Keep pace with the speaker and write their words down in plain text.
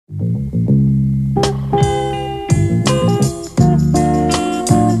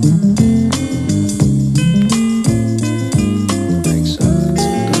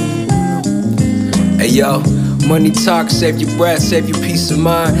Money talk, save your breath, save your peace of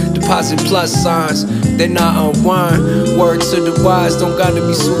mind. Deposit plus signs, they not unwind. Word to the wise, don't gotta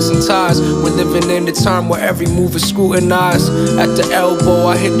be suits and ties. We're living in a time where every move is scrutinized. At the elbow,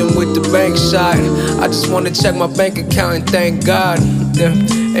 I hit them with the bank shot. I just wanna check my bank account and thank God. Yeah.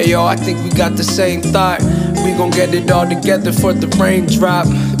 Hey yo, I think we got the same thought. We gon' get it all together for the raindrop.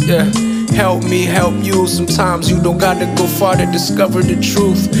 Yeah. Help me, help you. Sometimes you don't gotta go far to discover the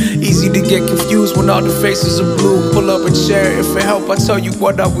truth. Easy to get confused when all the faces are blue. Pull up a chair, if it help, I tell you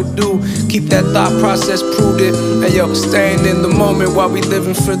what I would do. Keep that thought process prudent. And yo, staying in the moment while we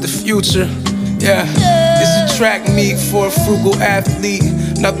living for the future. Yeah, it's a track meet for a frugal athlete.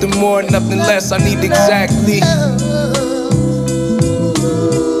 Nothing more, nothing less, I need exactly.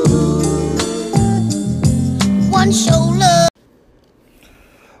 One shoulder.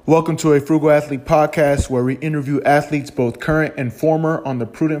 Welcome to a Frugal Athlete podcast where we interview athletes, both current and former, on the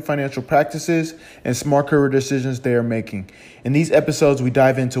prudent financial practices and smart career decisions they are making. In these episodes, we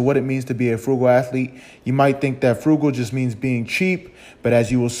dive into what it means to be a frugal athlete. You might think that frugal just means being cheap, but as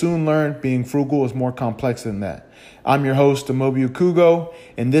you will soon learn, being frugal is more complex than that. I'm your host, Amobi Okugo.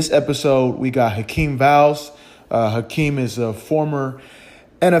 In this episode, we got Hakeem Valles. Hakeem is a former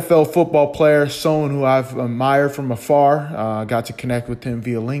NFL football player, someone who I've admired from afar. Got to connect with him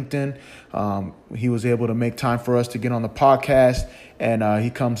via LinkedIn. He was able to make time for us to get on the podcast, and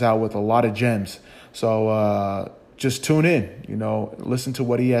he comes out with a lot of gems. So just tune in, listen to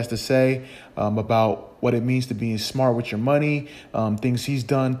what he has to say about what it means to be smart with your money, things he's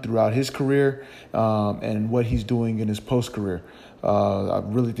done throughout his career, and what he's doing in his post-career. I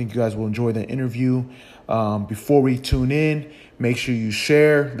really think you guys will enjoy the interview. Before we tune in, make sure you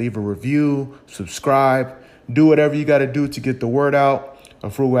share, leave a review, subscribe, do whatever you got to do to get the word out.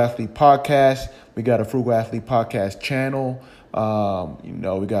 A Frugal Athlete Podcast. We got a Frugal Athlete Podcast channel.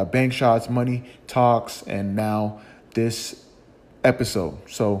 We got Bank Shots, Money Talks, and now this episode.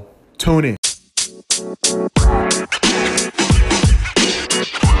 So tune in.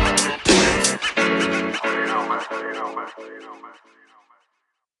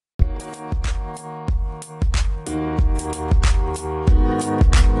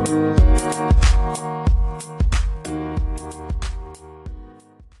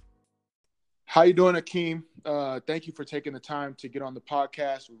 How you doing, Hakeem? Thank you for taking the time to get on the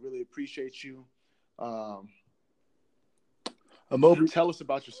podcast. We really appreciate you. Amobi, tell us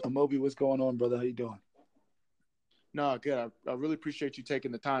about yourself. Amobi, what's going on, brother? How you doing? No, good. I really appreciate you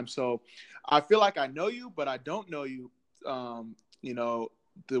taking the time. So I feel like I know you, but I don't know you.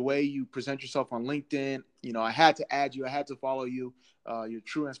 The way you present yourself on LinkedIn, I had to add you. I had to follow you. You're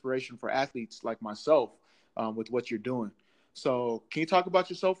true inspiration for athletes like myself with what you're doing. So can you talk about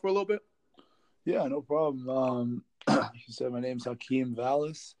yourself for a little bit? Yeah, no problem. You said my name's Hakeem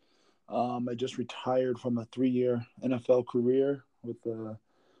Valles. I just retired from a 3-year NFL career with the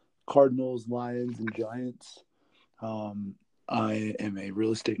Cardinals, Lions, and Giants. I am a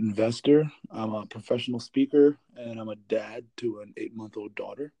real estate investor. I'm a professional speaker, and I'm a dad to an 8-month-old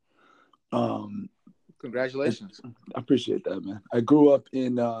daughter. Congratulations. I appreciate that, man. I grew up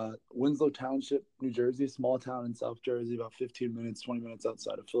in Winslow Township, New Jersey, a small town in South Jersey, about 15 minutes, 20 minutes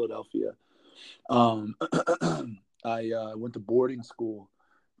outside of Philadelphia. I went to boarding school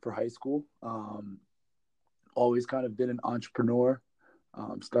for high school. Always kind of been an entrepreneur.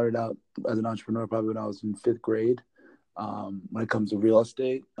 Started out as an entrepreneur probably when I was in 5th grade. When it comes to real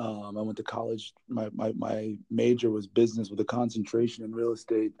estate, I went to college. My major was business with a concentration in real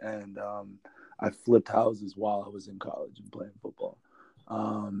estate, and I flipped houses while I was in college and playing football.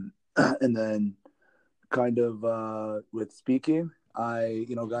 And then kind of with speaking, I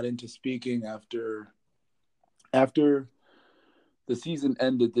got into speaking after the season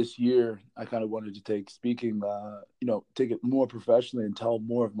ended this year. I kind of wanted to take speaking, take it more professionally and tell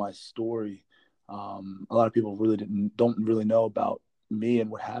more of my story. A lot of people don't really know about me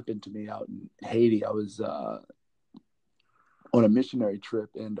and what happened to me out in Haiti. I was on a missionary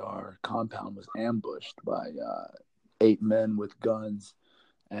trip, and our compound was ambushed by 8 men with guns.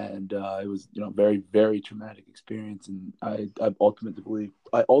 And it was, very, very traumatic experience. And I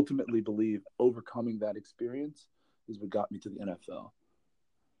ultimately believe overcoming that experience is what got me to the NFL.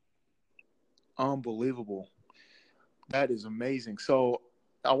 Unbelievable. That is amazing. So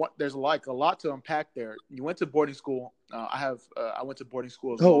there's a lot to unpack there. You went to boarding school. I went to boarding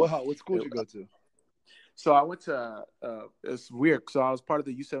school as well. Oh, wow. What school did you go to? So I went to, it's weird. So I was part of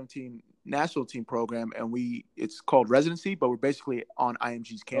the U17 national team program, and it's called residency, but we're basically on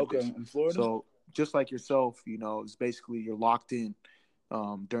IMG's campus. Okay, in Florida? So just like yourself, it's basically you're locked in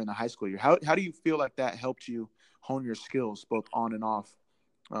during the high school year. How do you feel like that helped you hone your skills both on and off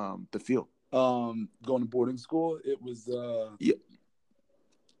the field? Going to boarding school, it was Yeah.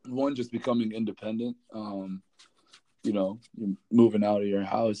 one, just becoming independent. You're moving out of your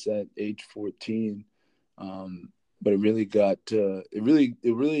house at age 14. But it really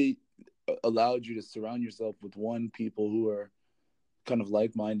it really allowed you to surround yourself with, one, people who are kind of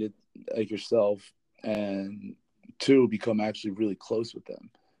like-minded like yourself, and two, become actually really close with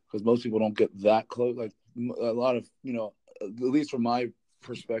them, because most people don't get that close. Like a lot of, at least from my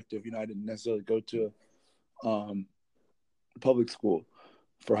perspective, I didn't necessarily go to um, public school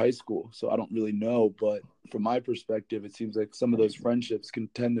for high school, so I don't really know. But from my perspective, it seems like some of those friendships can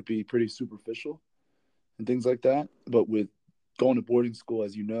tend to be pretty superficial and things like that. But with going to boarding school,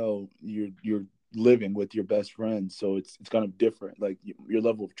 as you know, you're living with your best friends, so it's kind of different. Like your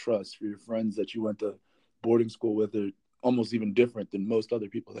level of trust for your friends that you went to boarding school with are almost even different than most other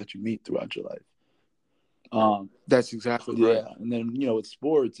people that you meet throughout your life. That's exactly right. Yeah, and then with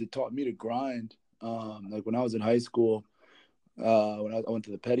sports, it taught me to grind. Like when I was in high school, when I went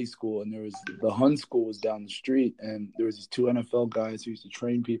to the petty school, and there was the Hun school was down the street, and there was these two NFL guys who used to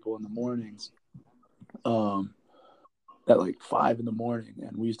train people in the mornings, um, at like 5 in the morning,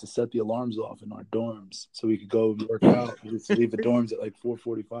 and we used to set the alarms off in our dorms so we could go work out. We used to leave the dorms at like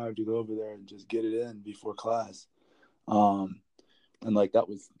 4:45 to go over there and just get it in before class. And like that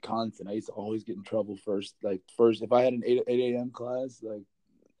was constant. I used to always get in trouble first. Like first, if I had an 8 a.m. class, like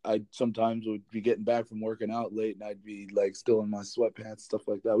I sometimes would be getting back from working out late, and I'd be like still in my sweatpants, stuff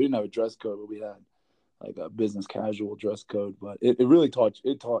like that. We didn't have a dress code, but we had like a business casual dress code. But it really taught.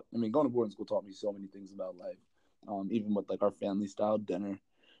 I mean, going to boarding school taught me so many things about life. Even with like our family style dinner,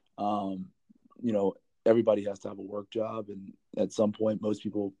 um, you know, everybody has to have a work job, and at some point, most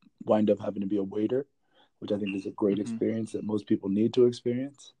people wind up having to be a waiter, which I think is a great Mm-hmm. experience that most people need to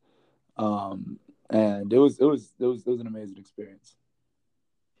experience. And it was an amazing experience.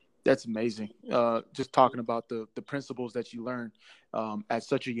 That's amazing. Just talking about the principles that you learned at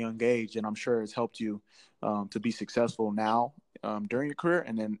such a young age, and I'm sure it's helped you to be successful now during your career,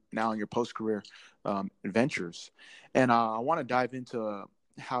 and then now in your post career adventures. And I want to dive into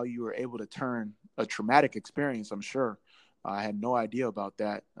how you were able to turn a traumatic experience. I'm sure I had no idea about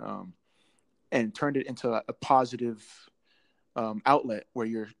that, and turned it into a positive outlet where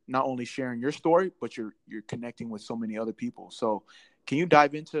you're not only sharing your story, but you're connecting with so many other people. So, can you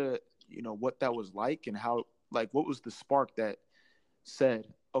dive into what that was like, and how, like, what was the spark that said,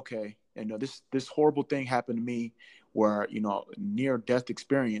 okay, this horrible thing happened to me, where near death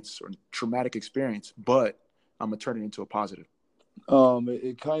experience or traumatic experience, but I'm gonna turn it into a positive.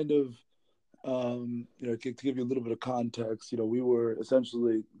 It kind of, to give you a little bit of context, we were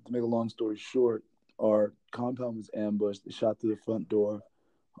essentially, to make a long story short, our compound was ambushed. They shot through the front door.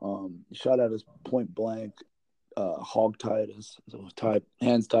 Shot at us point blank, hog tied us. So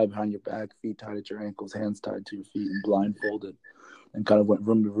hands tied behind your back, feet tied at your ankles, hands tied to your feet, and blindfolded, and kind of went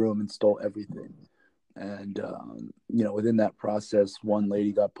room to room and stole everything. And within that process, one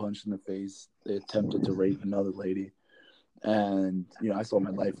lady got punched in the face. They attempted to rape another lady, and I saw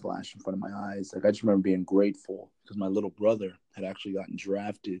my life flash in front of my eyes. Like I just remember being grateful because my little brother had actually gotten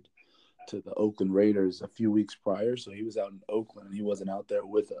drafted to the Oakland Raiders a few weeks prior, so he was out in Oakland and he wasn't out there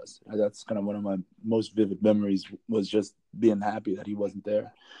with us. And that's kind of one of my most vivid memories, was just being happy that he wasn't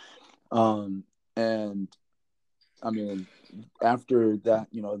there. And I mean, after that,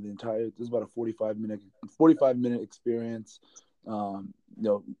 this is about a 45-minute experience. Um, you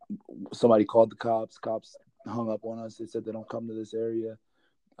know, Somebody called the cops. Cops hung up on us. They said they don't come to this area.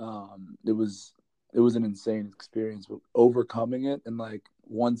 It was an insane experience, but overcoming it, and like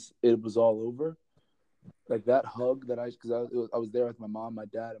once it was all over, like that hug that because I was there with my mom, my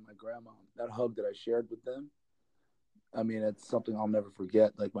dad, and my grandma. That hug that I shared with them, I mean, it's something I'll never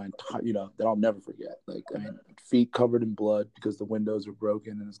forget. Like my entire, that I'll never forget. Like, I mean, feet covered in blood because the windows were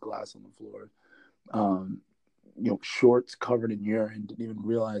broken and there's glass on the floor. Um, Shorts covered in urine. Didn't even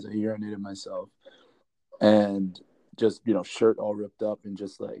realize I urinated myself, and just shirt all ripped up, and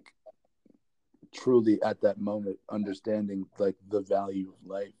just like truly at that moment understanding like the value of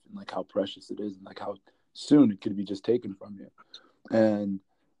life and like how precious it is and like how soon it could be just taken from you. And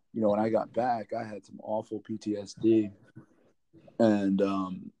when I got back, I had some awful PTSD, and I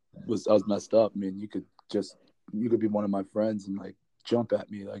was messed up. I mean, you could be one of my friends and like jump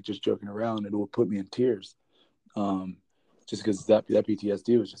at me like just joking around, and it would put me in tears, um, just because that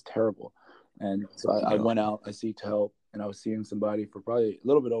PTSD was just terrible. And so I went out, I seeked help, and I was seeing somebody for probably a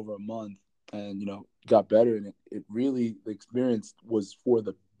little bit over a month, and got better. And it really, the experience was for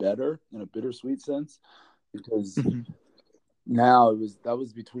the better in a bittersweet sense, because Mm-hmm. now that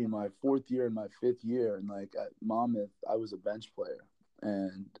was between my fourth year and my fifth year, and like at Monmouth I was a bench player,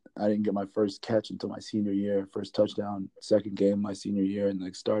 and I didn't get my first catch until my senior year, first touchdown, second game my senior year, and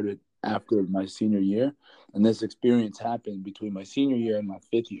like started after my senior year. And this experience happened between my senior year and my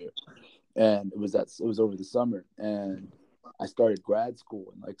fifth year, and it was over the summer, and I started grad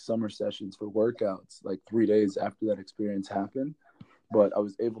school and like summer sessions for workouts like 3 days after that experience happened. But I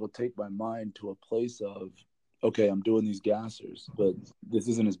was able to take my mind to a place of, okay, I'm doing these gassers, but this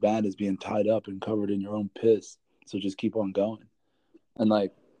isn't as bad as being tied up and covered in your own piss. So just keep on going. And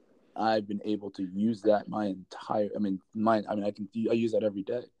like, I've been able to use that I use that every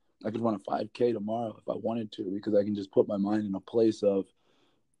day. I could run a 5K tomorrow if I wanted to, because I can just put my mind in a place of,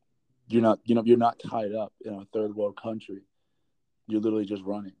 you're not tied up in a third world country. You're literally just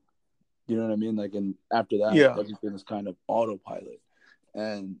running. You know what I mean? Like, and after that, Yeah. everything is kind of autopilot.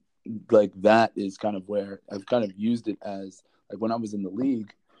 And like, that is kind of where I've kind of used it as, like, when I was in the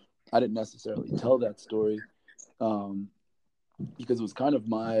league, I didn't necessarily tell that story, because it was kind of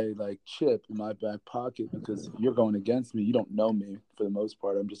my like chip in my back pocket, because if you're going against me, you don't know me for the most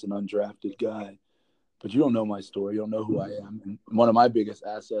part. I'm just an undrafted guy, but you don't know my story. You don't know who I am. And one of my biggest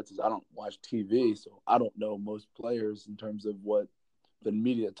assets is I don't watch TV, so I don't know most players in terms of what the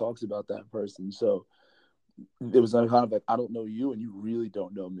media talks about that person. So it was kind of like, I don't know you, and you really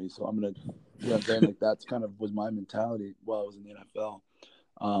don't know me. So I'm gonna, you know what I'm saying? Like, that's kind of was my mentality while I was in the NFL.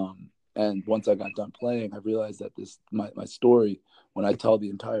 And once I got done playing, I realized that my story, when I tell the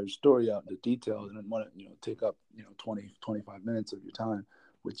entire story out into detail, and I want to, take up, 20, 25 minutes of your time,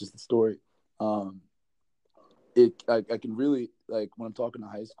 which is the story. I can really, like, when I'm talking to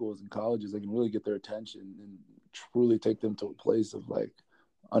high schools and colleges, I can really get their attention and truly take them to a place of like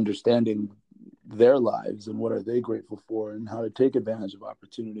understanding their lives and what are they grateful for and how to take advantage of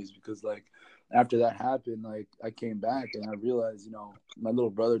opportunities. Because like, after that happened, like, I came back and I realized, my little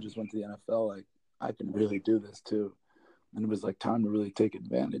brother just went to the NFL. Like, I can really do this too. And it was like time to really take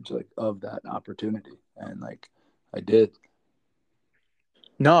advantage like of that opportunity. And like, I did.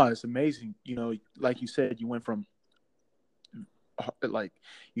 No, it's amazing. Like you said, you went from like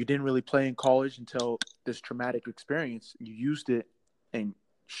you didn't really play in college until this traumatic experience. You used it and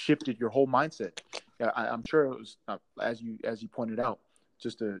shifted your whole mindset. Yeah, I'm sure it was as you pointed out,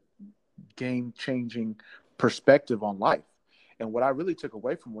 just a game changing perspective on life. And what I really took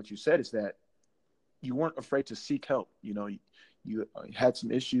away from what you said is that you weren't afraid to seek help. You had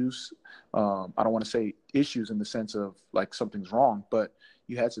some issues. I don't want to say issues in the sense of like something's wrong, but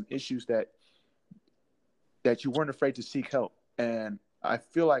you had some issues that you weren't afraid to seek help. And I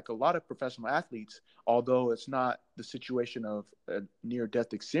feel like a lot of professional athletes, although it's not the situation of a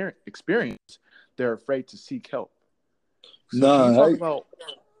near-death experience, they're afraid to seek help. So can you talk about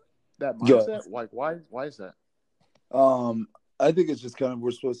that mindset? Like, why is that? I think it's just kind of,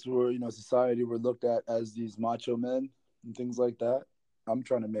 we're supposed to, society, we're looked at as these macho men and things like that. I'm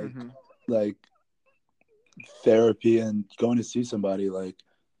trying to make like therapy and going to see somebody like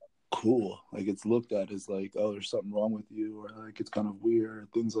cool. Like, it's looked at as like, oh, there's something wrong with you, or like it's kind of weird,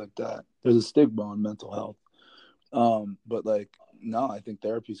 things like that. There's a stigma on mental health. But like, no, I think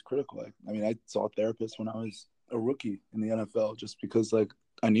therapy is critical. Like, I mean, I saw therapists when I was a rookie in the NFL just because like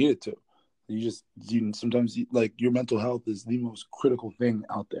I needed to. Sometimes like your mental health is the most critical thing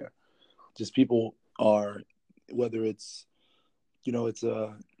out there. Just people are, whether it's, it's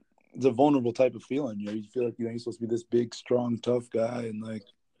a vulnerable type of feeling. You feel like, you're supposed to be this big, strong, tough guy, and like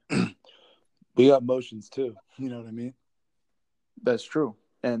we got emotions too. You know what I mean? That's true.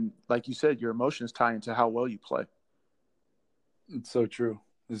 And like you said, your emotions tie into how well you play. It's so true.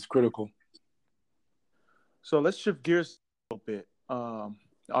 It's critical. So let's shift gears a little bit.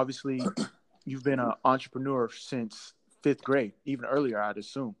 Obviously, you've been an entrepreneur since fifth grade, even earlier, I'd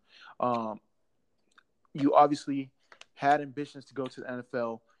assume. You obviously had ambitions to go to the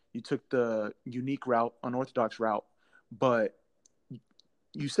NFL. You took the unique route, unorthodox route, but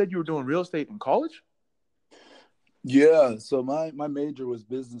you said you were doing real estate in college? Yeah. So my major was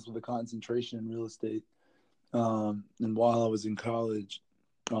business with a concentration in real estate. And while I was in college,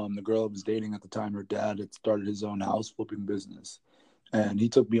 the girl I was dating at the time, her dad had started his own house flipping business. And he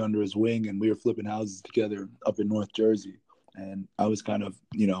took me under his wing, and we were flipping houses together up in North Jersey. And I was kind of,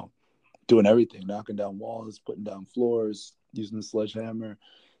 doing everything, knocking down walls, putting down floors, using the sledgehammer,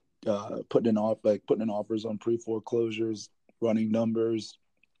 putting in offers on pre-foreclosures, running numbers,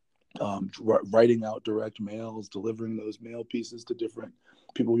 writing out direct mails, delivering those mail pieces to different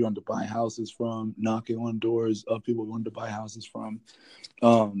people we wanted to buy houses from, knocking on doors of people we wanted to buy houses from.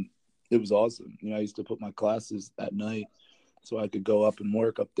 It was awesome. I used to put my classes at night so I could go up and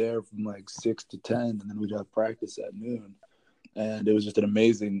work up there from like 6 to 10, and then we'd have practice at noon. And it was just an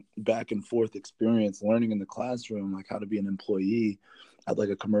amazing back and forth experience, learning in the classroom, like how to be an employee, at like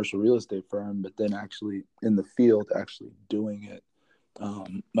a commercial real estate firm, but then actually in the field, actually doing it.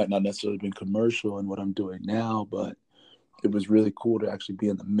 Might not necessarily been commercial in what I'm doing now, but it was really cool to actually be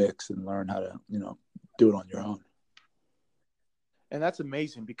in the mix and learn how to, do it on your own. And that's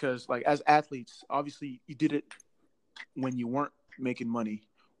amazing because, like, as athletes, obviously you did it when you weren't making money,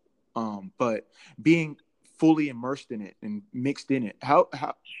 but being fully immersed in it and mixed in it,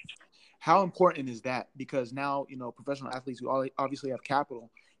 how important is that? Because now, professional athletes who obviously have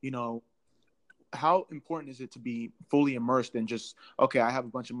capital, how important is it to be fully immersed and just, okay, I have a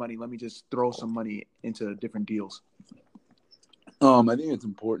bunch of money, let me just throw some money into different deals? I think it's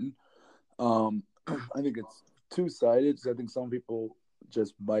important. I think it's two-sided because I think some people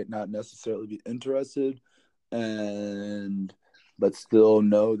just might not necessarily be interested but still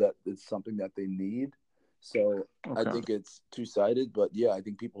know that it's something that they need. So okay. I think it's two-sided, but yeah, I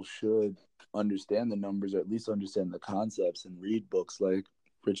think people should understand the numbers or at least understand the concepts and read books like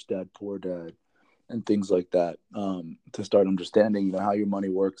Rich Dad, Poor Dad and things like that, to start understanding, how your money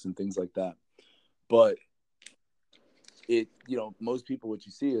works and things like that. But most people, what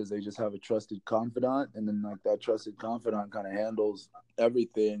you see is they just have a trusted confidant, and then like that trusted confidant kind of handles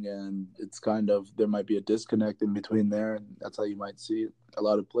everything, and it's kind of, there might be a disconnect in between there, and that's how you might see a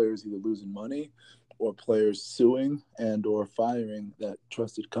lot of players either losing money or players suing and or firing that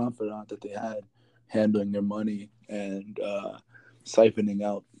trusted confidant that they had handling their money and siphoning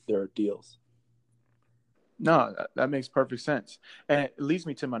out their deals. No, that makes perfect sense. And it leads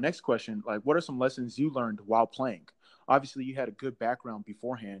me to my next question. Like, what are some lessons you learned while playing? Obviously, you had a good background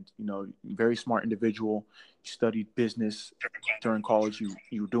beforehand, very smart individual. You studied business during college.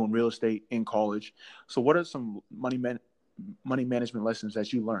 You were doing real estate in college. So what are some money management lessons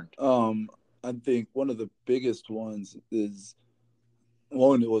that you learned? I think one of the biggest ones is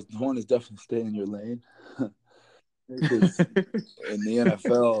one is definitely stay in your lane. Because in the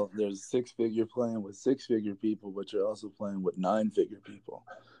NFL, there's you're playing with 6-figure people, but you're also playing with 9-figure people,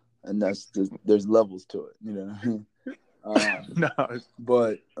 and that's just, there's levels to it, what I mean? No.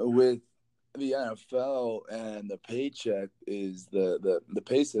 But with the NFL and the paycheck is the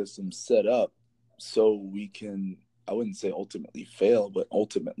pay system set up so we can, I wouldn't say ultimately fail, but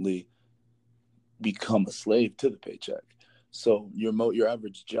ultimately become a slave to the paycheck. So your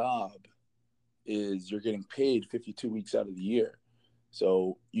average job is you're getting paid 52 weeks out of the year.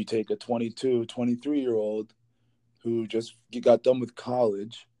 So you take a 22, 23-year-old who just got done with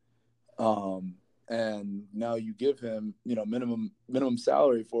college, and now you give him, minimum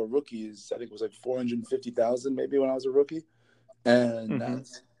salary for a rookie is, I think it was like $450,000 maybe when I was a rookie. And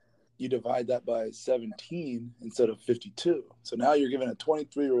that's, you divide that by 17 instead of 52. So now you're giving a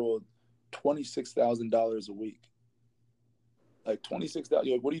 23-year-old $26,000 a week. Like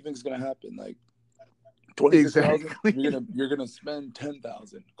 $26,000. What do you think is going to happen? Like, 26,000, exactly. You're gonna spend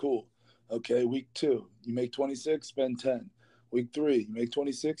 10,000. Cool. Okay, week 2, you make 26, spend 10. Week 3, you make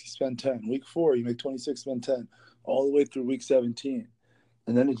 26, you spend 10. Week 4, you make 26, spend 10. All the way through week 17.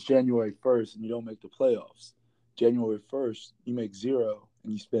 And then it's January 1st and you don't make the playoffs. January 1st, you make 0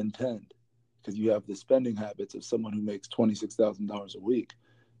 and you spend 10 because you have the spending habits of someone who makes $26,000 a week.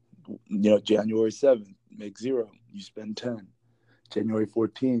 January 7th, make 0, you spend 10. January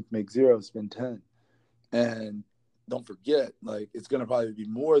 14th, make 0, spend 10. And don't forget, like, it's going to probably be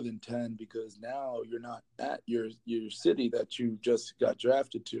more than 10 because now you're not at your city that you just got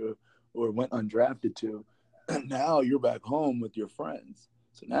drafted to or went undrafted to. And now you're back home with your friends.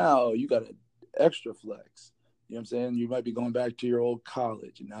 So now you got an extra flex. You know what I'm saying? You might be going back to your old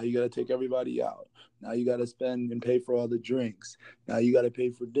college, and now you got to take everybody out. Now you got to spend and pay for all the drinks. Now you got to pay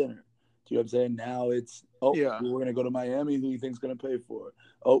for dinner. You know what I'm saying? Now it's, we're going to go to Miami. Who you think's going to pay for it?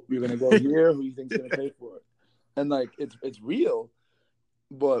 Oh, you're going to go here. Who you think's going to pay for it? And like, it's real.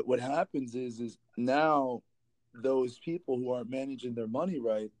 But what happens is now those people who aren't managing their money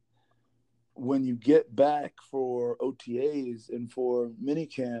right, when you get back for OTAs and for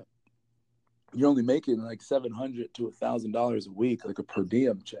minicamp, you're only making like $700 to $1,000 a week, like a per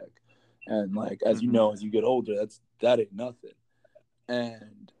diem check. And like, as you know, as you get older, that ain't nothing.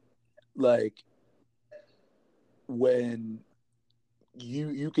 And like, when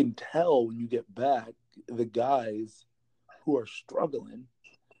you can tell when you get back the guys who are struggling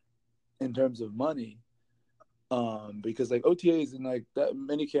in terms of money, because like OTAs and like that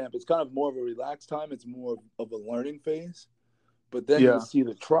minicamp, it's kind of more of a relaxed time. It's more of a learning phase. But then you see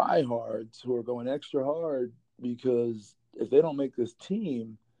the tryhards who are going extra hard because if they don't make this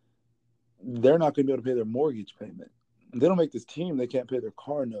team, they're not going to be able to pay their mortgage payment. If they don't make this team, they can't pay their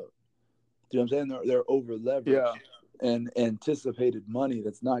car note. Do you know what I'm saying? They're over leveraged and anticipated money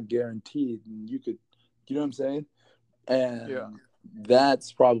that's not guaranteed. And you know what I'm saying? And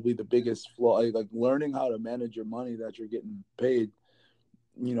that's probably the biggest flaw. Like learning how to manage your money that you're getting paid,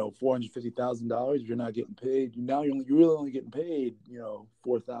 $450,000. You're not getting paid. Now you're really only getting paid,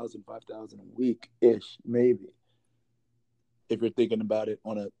 4,000, 5,000 a week ish, maybe, if you're thinking about it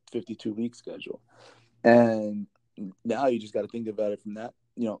on a 52-week schedule. And now you just got to think about it from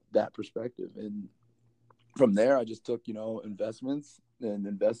that perspective. And from there, I just took, investments and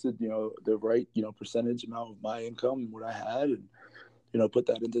invested, the right, percentage amount of my income and what I had, and, put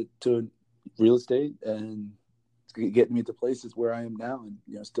that into real estate, and getting me to places where I am now,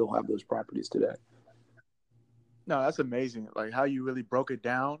 and, still have those properties today. No, that's amazing. Like how you really broke it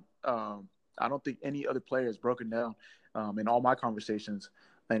down. I don't think any other player has broken down in all my conversations.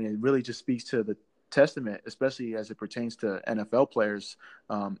 And it really just speaks to the testament, especially as it pertains to NFL players,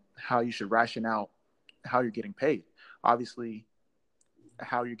 how you should ration out how you're getting paid. Obviously,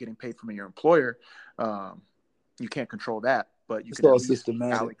 how you're getting paid from your employer, you can't control that, but you It's can at all least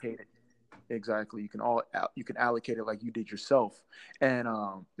systematic. allocate it. Exactly. You can allocate it like you did yourself. And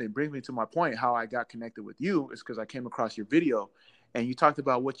it brings me to my point, how I got connected with you is because I came across your video and you talked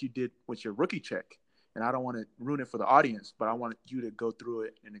about what you did with your rookie check. And I don't want to ruin it for the audience, but I want you to go through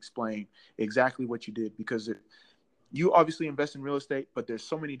it and explain exactly what you did, because you obviously invest in real estate, but there's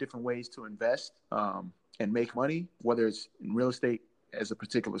so many different ways to invest and make money, whether it's in real estate as a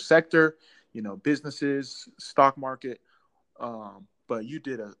particular sector, businesses, stock market. But you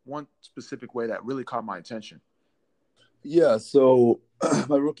did one specific way that really caught my attention. Yeah. So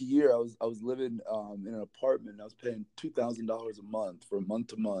my rookie year, I was living in an apartment. I was paying $2,000 a month for month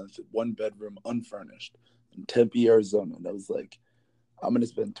to month, 1 bedroom, unfurnished, in Tempe, Arizona. And I was like, I'm going to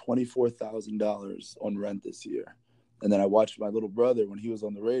spend $24,000 on rent this year. And then I watched my little brother when he was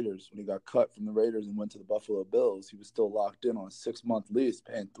on the Raiders, when he got cut from the Raiders and went to the Buffalo Bills. He was still locked in on a 6-month lease,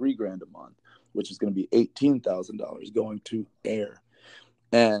 paying $3,000 a month, which is going to be $18,000 going to air.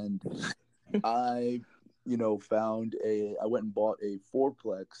 And I, I went and bought a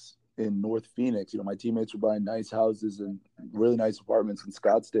fourplex in North Phoenix. My teammates were buying nice houses and really nice apartments in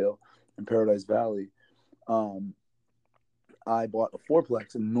Scottsdale and Paradise Valley. I bought a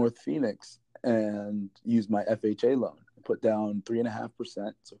fourplex in North Phoenix and used my FHA loan. I put down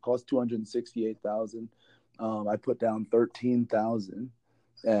 3.5%, so it cost $268,000. I put down $13,000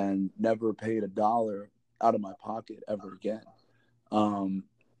 and never paid $1 out of my pocket ever again.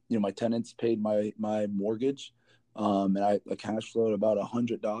 My tenants paid my mortgage, and I cash flowed about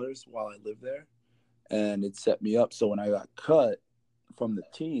 $100 while I lived there, and it set me up. So when I got cut from the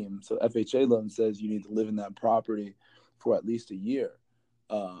team, so FHA loan says you need to live in that property for at least a year.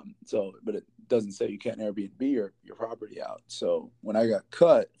 But it doesn't say you can't Airbnb your property out. So when I got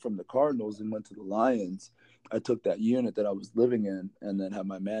cut from the Cardinals and went to the Lions, I took that unit that I was living in and then had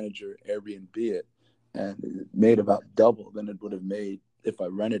my manager Airbnb it, and it made about double than it would have made if I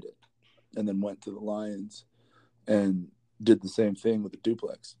rented it, and then went to the Lions and did the same thing with the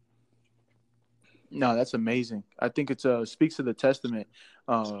duplex. No, that's amazing. I think it speaks to the testament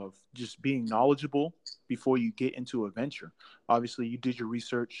of just being knowledgeable before you get into a venture. Obviously, you did your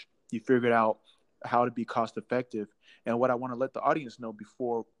research. You figured out how to be cost effective. And what I want to let the audience know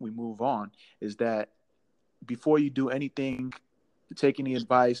before we move on is that before you do anything, take any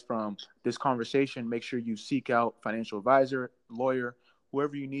advice from this conversation, make sure you seek out financial advisor, lawyer,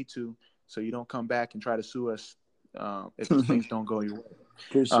 whoever you need to, so you don't come back and try to sue us if things don't go your way.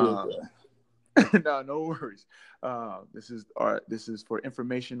 Appreciate that. No worries. This is for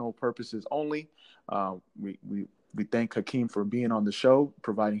informational purposes only. We thank Hakeem for being on the show,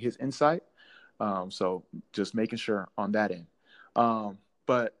 providing his insight. So just making sure on that end.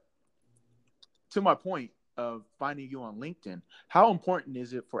 But to my point of finding you on LinkedIn, how important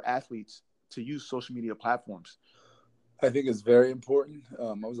is it for athletes to use social media platforms? I think it's very important.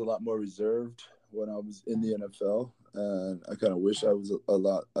 I was a lot more reserved when I was in the NFL, and I kind of wish I was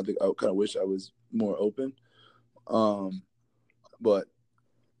I kind of wish I was more open. But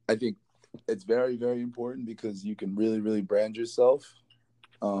I think it's very, very important because you can really, really brand yourself,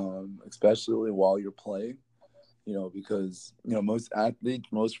 especially while you're playing. Because most athletes,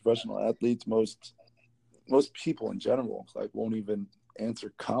 most professional athletes, most people in general, won't even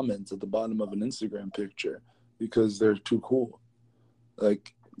answer comments at the bottom of an Instagram picture because they're too cool.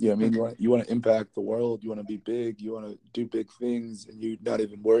 You want to impact the world, you want to be big, you want to do big things, and you're not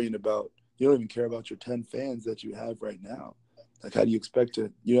even worrying about, you don't even care about your 10 fans that you have right now. How do you expect to,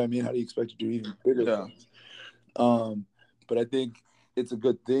 how do you expect to do even bigger things? But I think it's a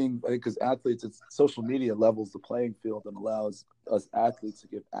good thing, because athletes, social media levels the playing field and allows us athletes to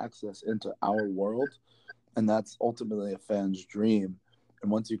give access into our world. And that's ultimately a fan's dream. And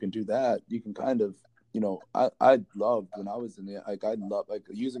once you can do that, you can kind of I loved when I was in the like I love like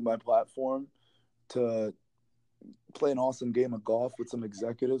using my platform to play an awesome game of golf with some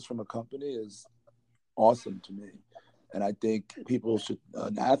executives from a company is awesome to me. And I think people should,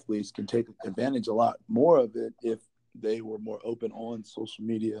 athletes can take advantage a lot more of it if they were more open on social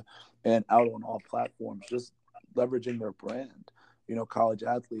media and out on all platforms, just leveraging their brand. College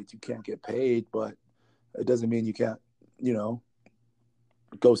athletes, you can't get paid, but it doesn't mean you can't, you know,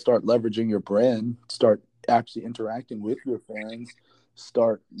 go start leveraging your brand, start actually interacting with your fans,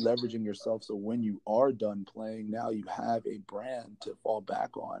 start leveraging yourself. So when you are done playing, now you have a brand to fall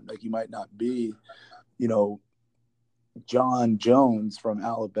back on. Like you might not be, you know, John Jones from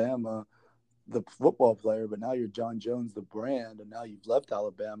Alabama, the football player, but now you're John Jones, the brand, and now you've left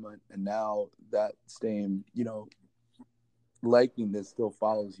Alabama, and now that same, likeliness still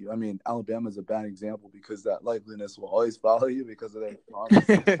follows you. I mean, Alabama's a bad example because that likeliness will always follow you because of their strong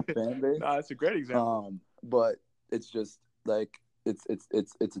fan base. No, that's a great example. But it's just like it's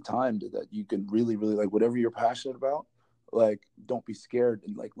a time that you can really, really like whatever you're passionate about. Like, don't be scared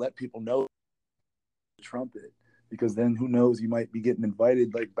and like let people know the trumpet. Because then who knows, you might be getting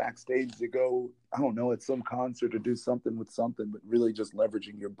invited like backstage to go, I don't know, at some concert or do something with something, but really just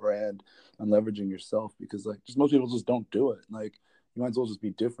leveraging your brand and leveraging yourself because like just most people just don't do it. Like you might as well just be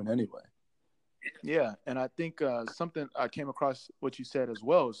different anyway. Yeah, and I think something I came across what you said as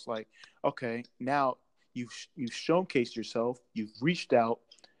well is like, okay, now you've showcased yourself, you've reached out.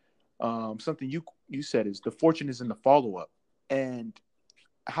 Something you said is the fortune is in the follow up, and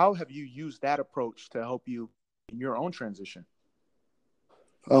how have you used that approach to help you in your own transition?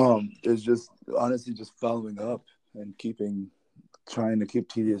 It's just honestly just following up and trying to keep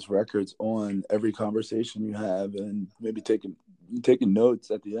tedious records on every conversation you have, and maybe taking notes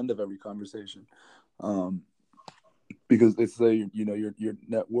at the end of every conversation, because they say your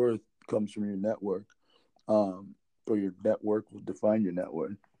net worth comes from your network, or your network will define your net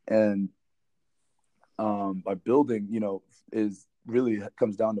worth, and by building, is really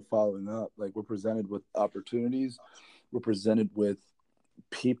comes down to following up. Like we're presented with opportunities, we're presented with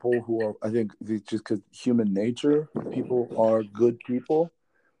people who are, I think, just because human nature, people are good people,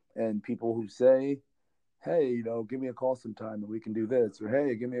 and people who say, hey, give me a call sometime and we can do this, or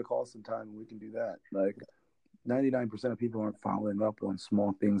hey, give me a call sometime and we can do that. Like 99% of people aren't following up on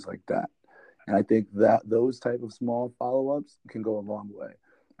small things like that. And I think that those type of small follow-ups can go a long way.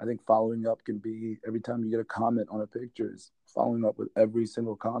 I think following up can be every time you get a comment on a picture, is following up with every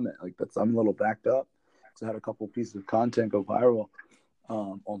single comment. Like I'm a little backed up. So I had a couple pieces of content go viral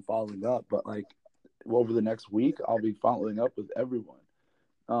on following up, but like over the next week, I'll be following up with everyone.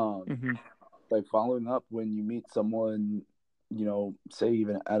 Like following up when you meet someone, say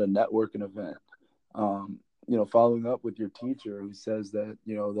even at a networking event, following up with your teacher who says that,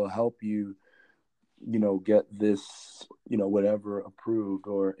 they'll help you, get this, whatever approved,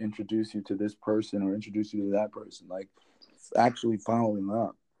 or introduce you to this person or introduce you to that person, like actually following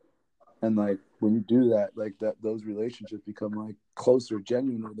up. And like when you do that, like those relationships become like closer,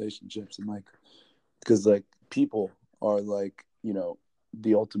 genuine relationships. And like, because like people are like,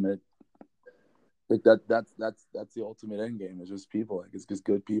 the ultimate, like that's the ultimate end game, is just people. Like it's just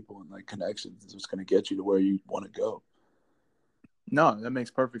good people, and like connections is just going to get you to where you want to go. No, that makes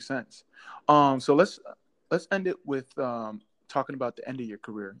perfect sense. So let's end it with talking about the end of your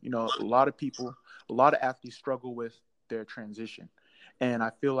career. A lot of athletes struggle with their transition, and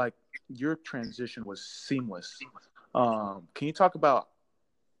I feel like your transition was seamless. Can you talk about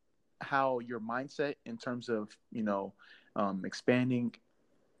how your mindset in terms of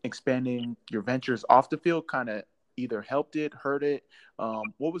expanding your ventures off the field kind of either helped it, hurt it?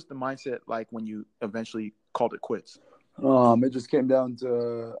 What was the mindset like when you eventually called it quits? It just came down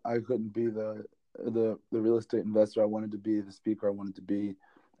to I couldn't be the real estate investor I wanted to be, the speaker I wanted to be,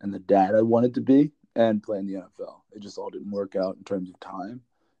 and the dad I wanted to be, and play in the NFL. It just all didn't work out in terms of time,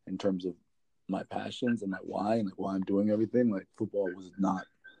 in terms of my passions and my why, and like why I'm doing everything. Like football was not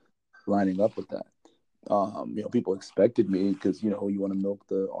lining up with that. People expected me because you want to milk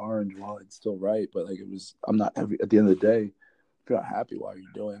the orange while it's still right, but like I'm not at the end of the day. If you're not happy, why are you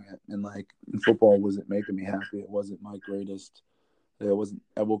doing it? And like football wasn't making me happy. It wasn't my greatest. I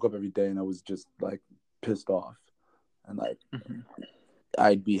woke up every day and I was just like pissed off, and like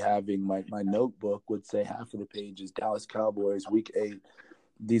I'd be having my notebook would say half of the pages Dallas Cowboys week 8.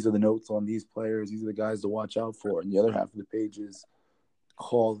 These are the notes on these players. These are the guys to watch out for. And the other half of the pages,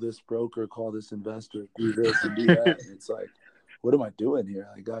 call this broker, call this investor, do this and do that. And it's like, what am I doing here?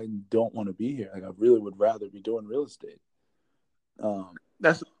 Like I don't want to be here. Like I really would rather be doing real estate.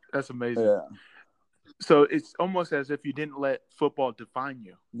 That's amazing. Yeah. So it's almost as if you didn't let football define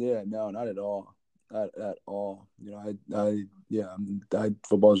you. Yeah, no, not at all. at all.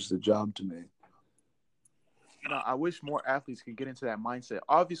 Football is just a job to me. I wish more athletes could get into that mindset.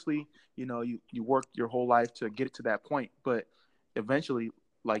 Obviously, you worked your whole life to get to that point, but eventually,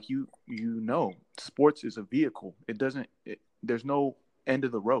 like sports is a vehicle. There's no end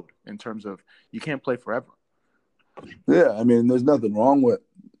of the road in terms of you can't play forever. Yeah, I mean, there's nothing wrong with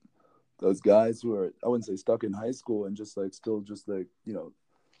those guys who are, I wouldn't say stuck in high school and just like still just like,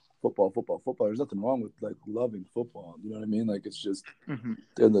 football. There's nothing wrong with like loving football. You know what I mean? Like, it's just at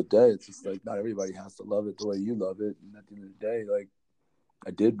the end of the day, it's just like not everybody has to love it the way you love it. And at the end of the day, like, I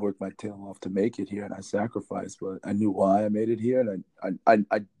did work my tail off to make it here, and I sacrificed, but I knew why I made it here, and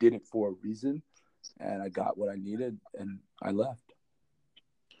I did it for a reason, and I got what I needed, and I left.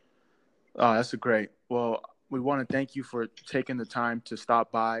 Oh, that's great. Well, we want to thank you for taking the time to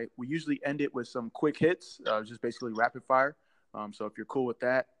stop by. We usually end it with some quick hits, just basically rapid fire. So if you're cool with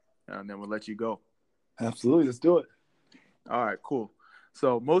that, then we'll let you go. Absolutely. Let's do it. All right, cool.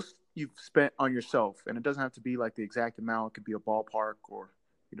 So most you've spent on yourself, and it doesn't have to be like the exact amount. It could be a ballpark, or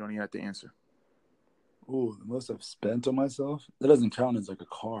you don't even have to answer. Ooh, the most I've spent on myself? That doesn't count as like a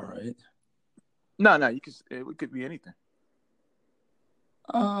car, right? No, it could be anything.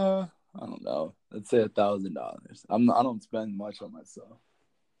 I don't know. Let's say $1,000. I don't spend much on myself.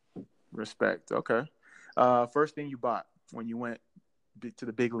 Respect. Okay. First thing you bought when you went to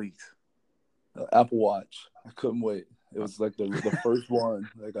the big leagues? Apple Watch. I couldn't wait. It was like the first one.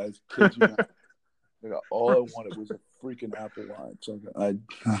 Like, I kid you not. Like, all I wanted was a freaking Apple Watch. Like,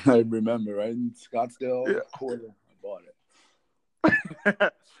 I remember, right in Scottsdale, quarter, I bought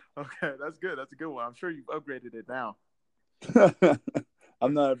it. Okay, that's good. That's a good one. I'm sure you've upgraded it now.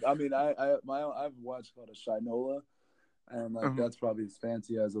 I'm not. I mean, I have a watch called a Shinola, and like that's probably as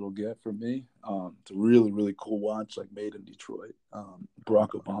fancy as it'll get for me. It's a really, really cool watch, like made in Detroit.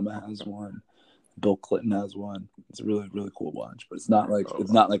 Barack Obama has one. Bill Clinton has one. It's a really, really cool watch, but it's not like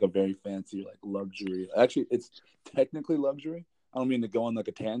a very fancy like luxury. Actually, it's technically luxury. I don't mean to go on like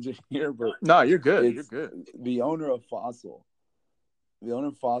a tangent here, but no, you're good. You're good. The owner of Fossil.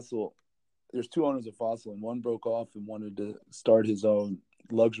 There's two owners of Fossil, and one broke off and wanted to start his own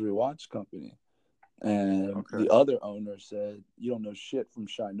luxury watch company. And the other owner said, "You don't know shit from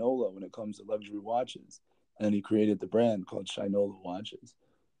Shinola when it comes to luxury watches," and he created the brand called Shinola Watches.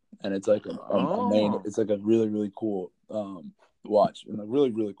 And it's like it's like a really, really cool watch in a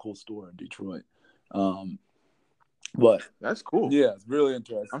really, really cool store in Detroit. But that's cool. Yeah, it's really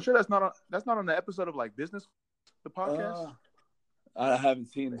interesting. I'm sure that's not on the episode of like Business, the podcast. I haven't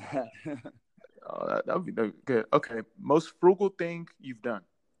seen that. Oh, that would be good. Okay, most frugal thing you've done.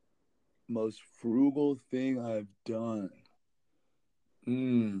 Most frugal thing I've done. I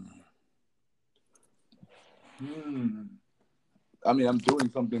mean, I'm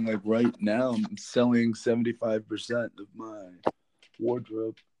doing something like right now. I'm selling 75% of my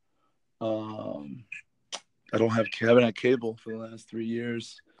wardrobe. I haven't had cable for the last 3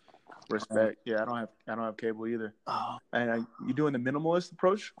 years. Respect. Yeah, I don't have cable either. And you doing the minimalist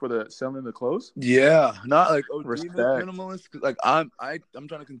approach for the selling the clothes? Yeah, not like minimalist. Cause like I'm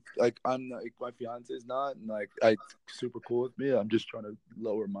trying to like I'm like my fiance is not, and like super cool with me. I'm just trying to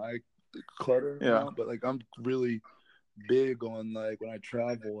lower my clutter. Yeah, but like I'm really big on like when I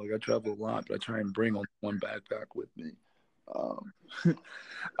travel. Like I travel a lot, but I try and bring one backpack with me.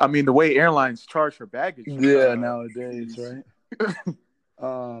 I mean, the way airlines charge for baggage. Yeah, nowadays, right?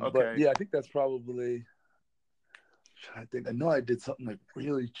 Okay. But yeah, I think that's probably. I know I did something like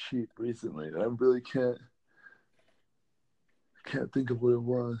really cheap recently, and I really can't think of what it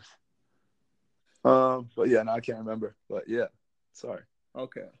was. But yeah, no, I can't remember. But yeah, sorry.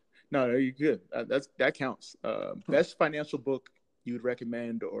 Okay, no, you're good. That counts. Best financial book you would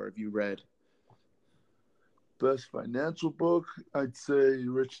recommend, or have you read? Best financial book, I'd say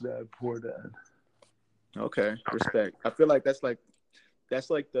Rich Dad Poor Dad. Okay, respect. I feel like that's like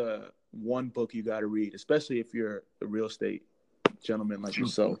the one book you got to read, especially if you're a real estate gentleman like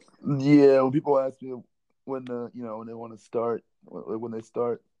yourself. Yeah, when people ask me when they want to start, when they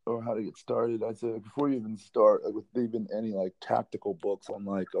start or how to get started, I'd say before you even start, like with even any like tactical books on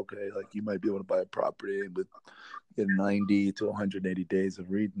like, okay, like you might be able to buy a property with 90 to 180 days of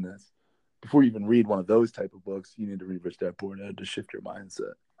reading this. Before you even read one of those type of books, you need to read Rich Dad Poor Dad to shift your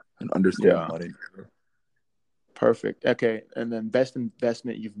mindset and understand money. Perfect. Okay, and then best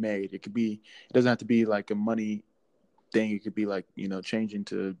investment you've made. It doesn't have to be like a money thing. It could be like, changing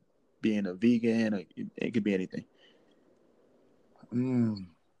to being a vegan. It could be anything.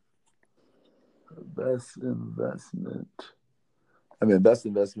 Best investment. I mean, best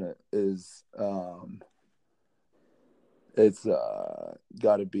investment is It's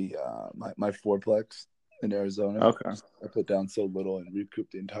got to be my fourplex in Arizona. Okay. I put down so little and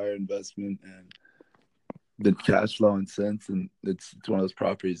recouped the entire investment and been cash flowing since. And it's one of those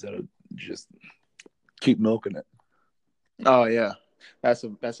properties that I just keep milking it. Oh yeah, that's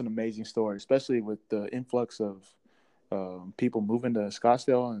an amazing story, especially with the influx of people moving to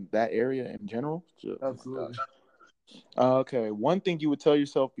Scottsdale and that area in general. So, Absolutely. okay, one thing you would tell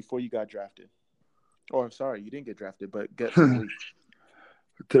yourself before you got drafted, or sorry, you didn't get drafted, but get to the league.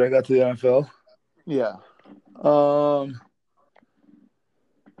 Till I got to the NFL. Yeah.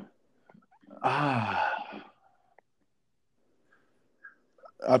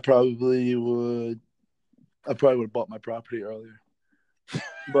 I probably would have bought my property earlier,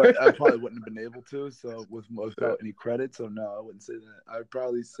 but I probably wouldn't have been able to. So without any credit, so no, I wouldn't say that. I'd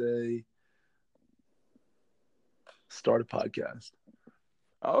probably say start a podcast.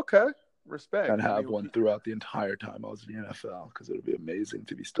 Okay. Respect. And have one throughout the entire time I was in the NFL because it would be amazing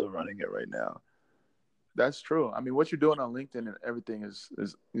to be still running it right now. That's true. I mean, what you're doing on LinkedIn and everything is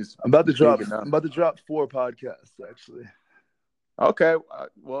I'm about to drop 4 podcasts actually. Okay.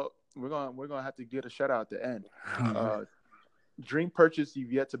 Well, we're gonna have to get a shout out at the end. Dream purchase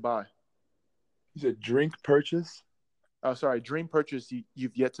you've yet to buy. You said drink purchase? Oh, sorry. Dream purchase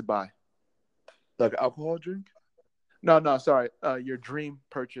you've yet to buy. Like alcohol drink? No, sorry. Your dream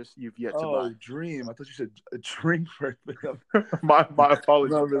purchase you've yet to buy. Oh, dream. I thought you said a drink purchase. my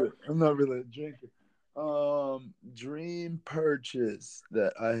apologies. I'm not really a drinker. Dream purchase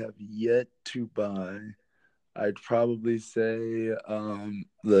that I have yet to buy. I'd probably say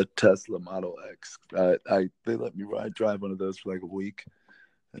the Tesla Model X. They let me drive one of those for like a week.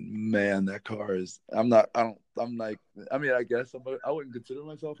 And man, that car is. I guess I wouldn't consider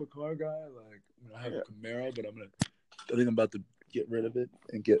myself a car guy. Like, I have a Camaro, but I think I'm about to get rid of it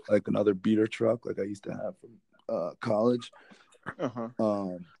and get like another beater truck, like I used to have from college.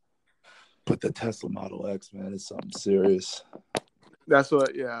 But the Tesla Model X, man, is something serious. That's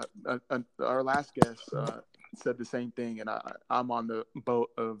what. Yeah, our last guest said the same thing, and I'm on the boat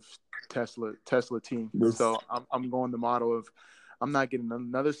of Tesla team. So I'm going the model of. I'm not getting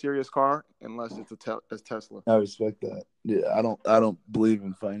another serious car unless it's a Tesla. I respect that. Yeah, I don't believe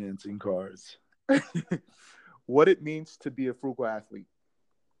in financing cars. What it means to be a frugal athlete.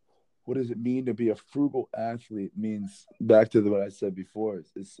 What does it mean to be a frugal athlete? Means back to what I said before.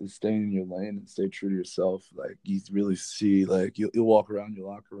 It's staying in your lane and stay true to yourself. Like you really see, like you'll walk around your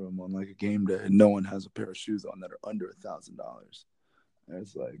locker room on like a game day and no one has a pair of shoes on that are under $1,000. And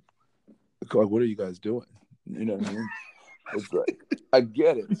it's like, what are you guys doing? You know what I mean? It's like, I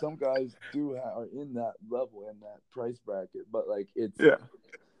get it. Some guys are in that level, in that price bracket, but like it's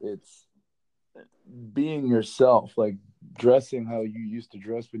being yourself, like dressing how you used to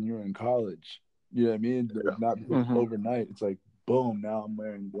dress when you were in college. You know what I mean? Like, not overnight. It's like, boom, now I'm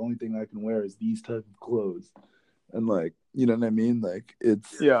wearing, the only thing I can wear is these type of clothes. And like, you know what I mean? Like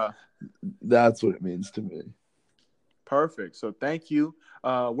that's what it means to me. Perfect. So thank you.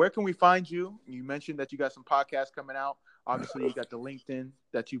 Where can we find you? You mentioned that you got some podcasts coming out. Obviously, you got the LinkedIn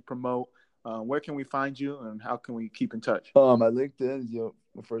that you promote. Where can we find you, and how can we keep in touch? My LinkedIn is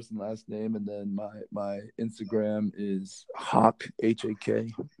my first and last name, and then my Instagram is Hawk HAK,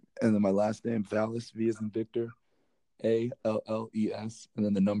 and then my last name Valles, V as in Victor, ALLES, and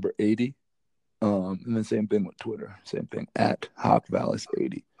then the number 80. And then same thing with Twitter, same thing at Hawk Valles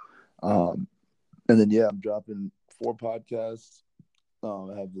 80. And then I'm dropping 4 podcasts.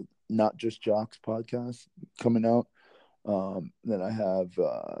 I have the Not Just Jocks podcast coming out. Then I have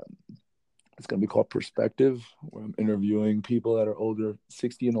it's going to be called Perspective, where I'm interviewing people that are older,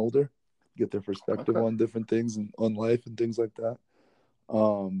 60 and older, get their perspective on different things and on life and things like that.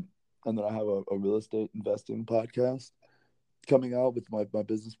 And then I have a real estate investing podcast coming out with my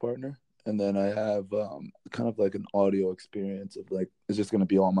business partner. And then I have kind of like an audio experience of like, it's just going to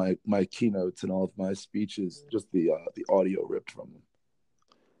be all my keynotes and all of my speeches, just the audio ripped from them.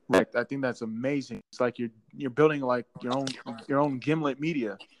 Right. I think that's amazing. It's like you're building like your own Gimlet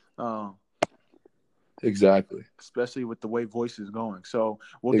media. Exactly. Especially with the way voice is going. So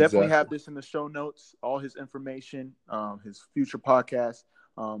we'll definitely have this in the show notes, all his information, his future podcast.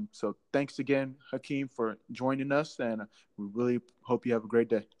 So thanks again, Hakeem, for joining us, and we really hope you have a great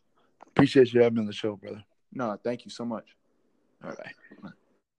day. Appreciate you having me on the show, brother. No, thank you so much. All right.